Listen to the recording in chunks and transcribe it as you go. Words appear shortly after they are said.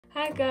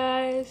Hi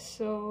guys,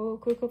 so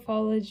quick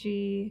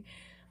apology.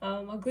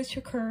 A glitch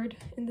occurred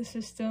in the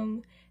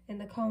system and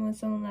the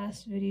comments on the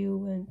last video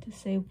went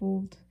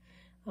disabled.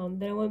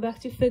 Then I went back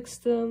to fix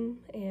them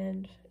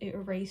and it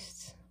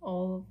erased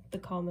all of the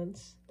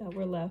comments that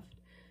were left.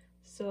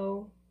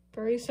 So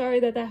very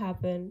sorry that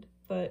happened,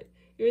 but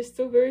you're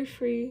still very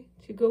free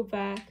to go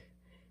back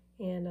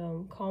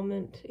and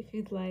comment if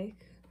you'd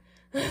like.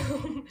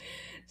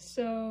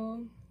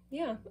 So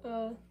yeah,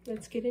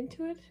 let's get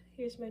into it.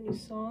 Here's my new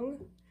song.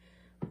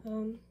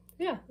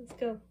 Yeah, let's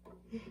go.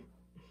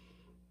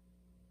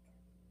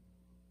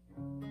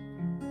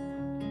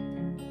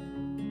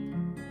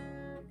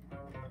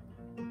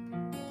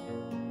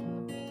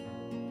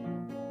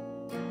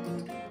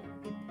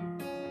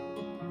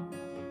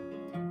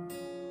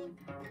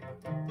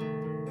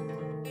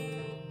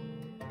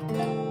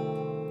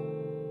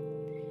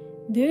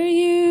 There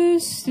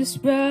used to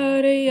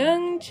sprout a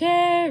young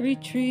cherry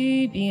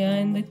tree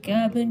behind the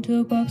cabin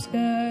till Bob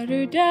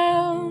scattered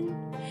down.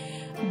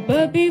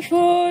 But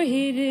before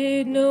he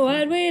did know,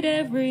 I'd wait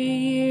every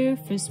year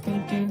for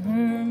spring to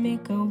her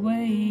make a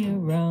way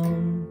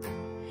around.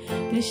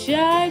 The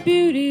shy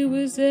beauty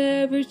was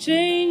ever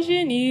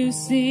changing, you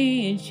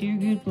see, and she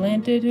good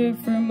planted her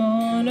firm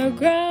on our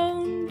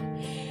ground.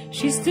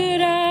 She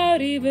stood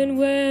out even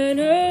when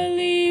her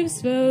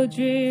leaves fell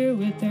drear.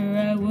 With her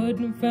I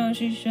wouldn't frown,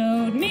 she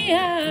showed me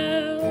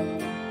how.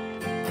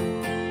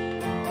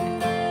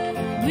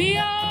 We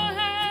all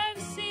have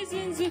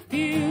seasons of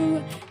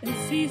few and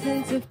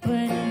seasons of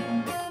plenty.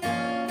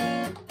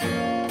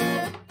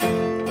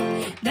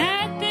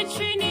 That the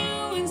tree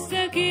knew and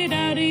stuck it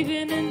out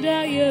even in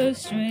dire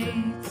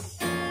straits.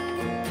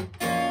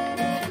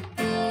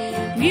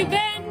 We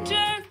bent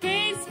our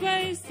face,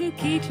 but it's the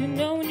key to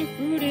knowing your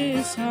fruit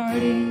is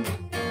hardy.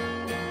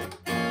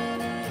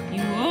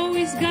 You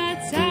always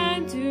got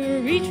time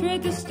to reach for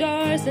the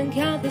stars and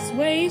countless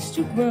ways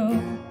to grow.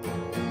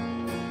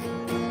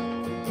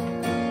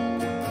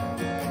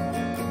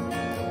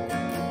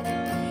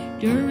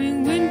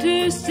 During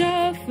winter's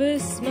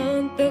toughest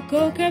month, the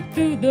cold crept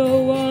through the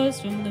walls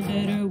from the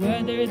bitter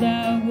weather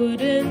that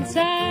wouldn't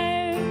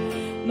tire.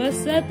 Much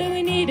that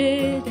we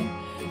needed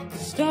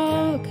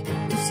stock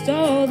to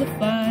stall the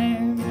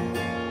fire.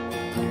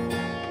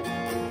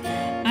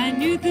 I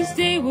knew this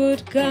day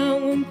would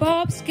come when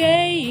Pops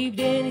caved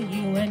in.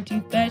 He went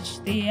to fetch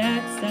the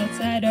axe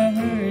outside our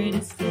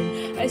herd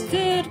still. I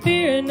stood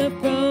peering up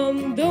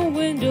from the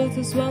window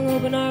to swung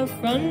open our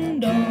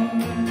front door.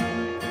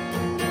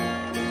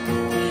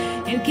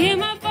 And came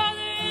my father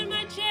and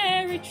my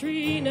cherry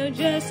tree, now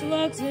just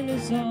logs in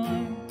his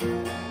arm.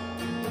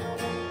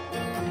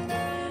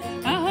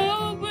 I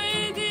hope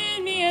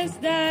within me as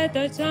that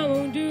time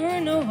won't do her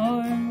no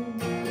harm.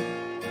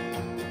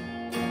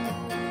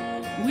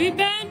 We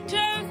bent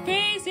our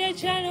face, yet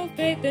shine no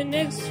faith, the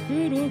next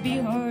fruit will be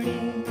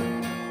hardy.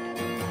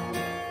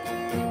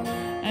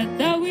 I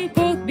thought we'd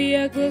both be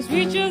at close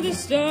reach of the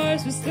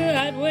stars, but still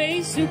had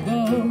ways to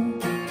go.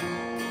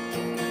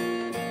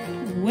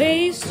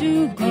 Ways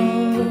to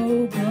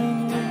go,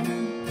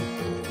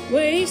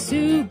 ways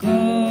to go.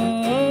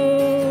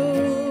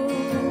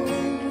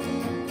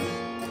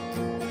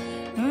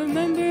 I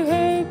remember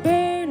her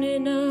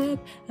burning up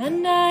a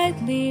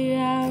nightly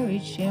hour.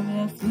 Each time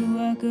that flew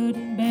I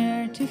couldn't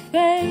bear to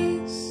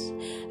face.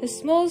 A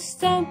small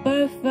stump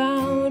I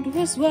found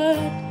was what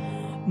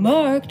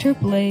marked her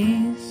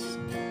place.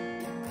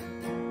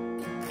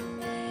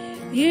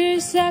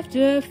 Years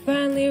after I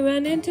finally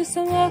ran into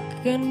some luck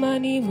and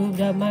money,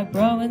 moved up my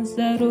brow and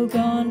settled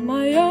on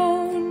my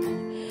own.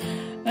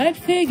 I'd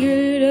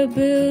figured I'd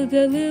build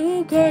a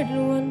little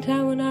garden one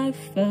time when I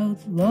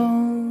felt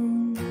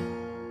alone.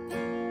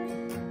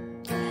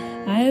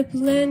 I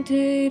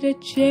planted a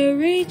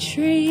cherry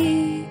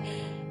tree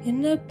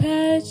in a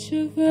patch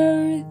of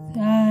earth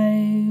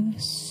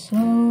I've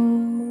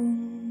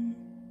sown.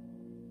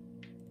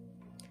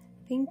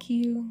 Thank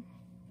you.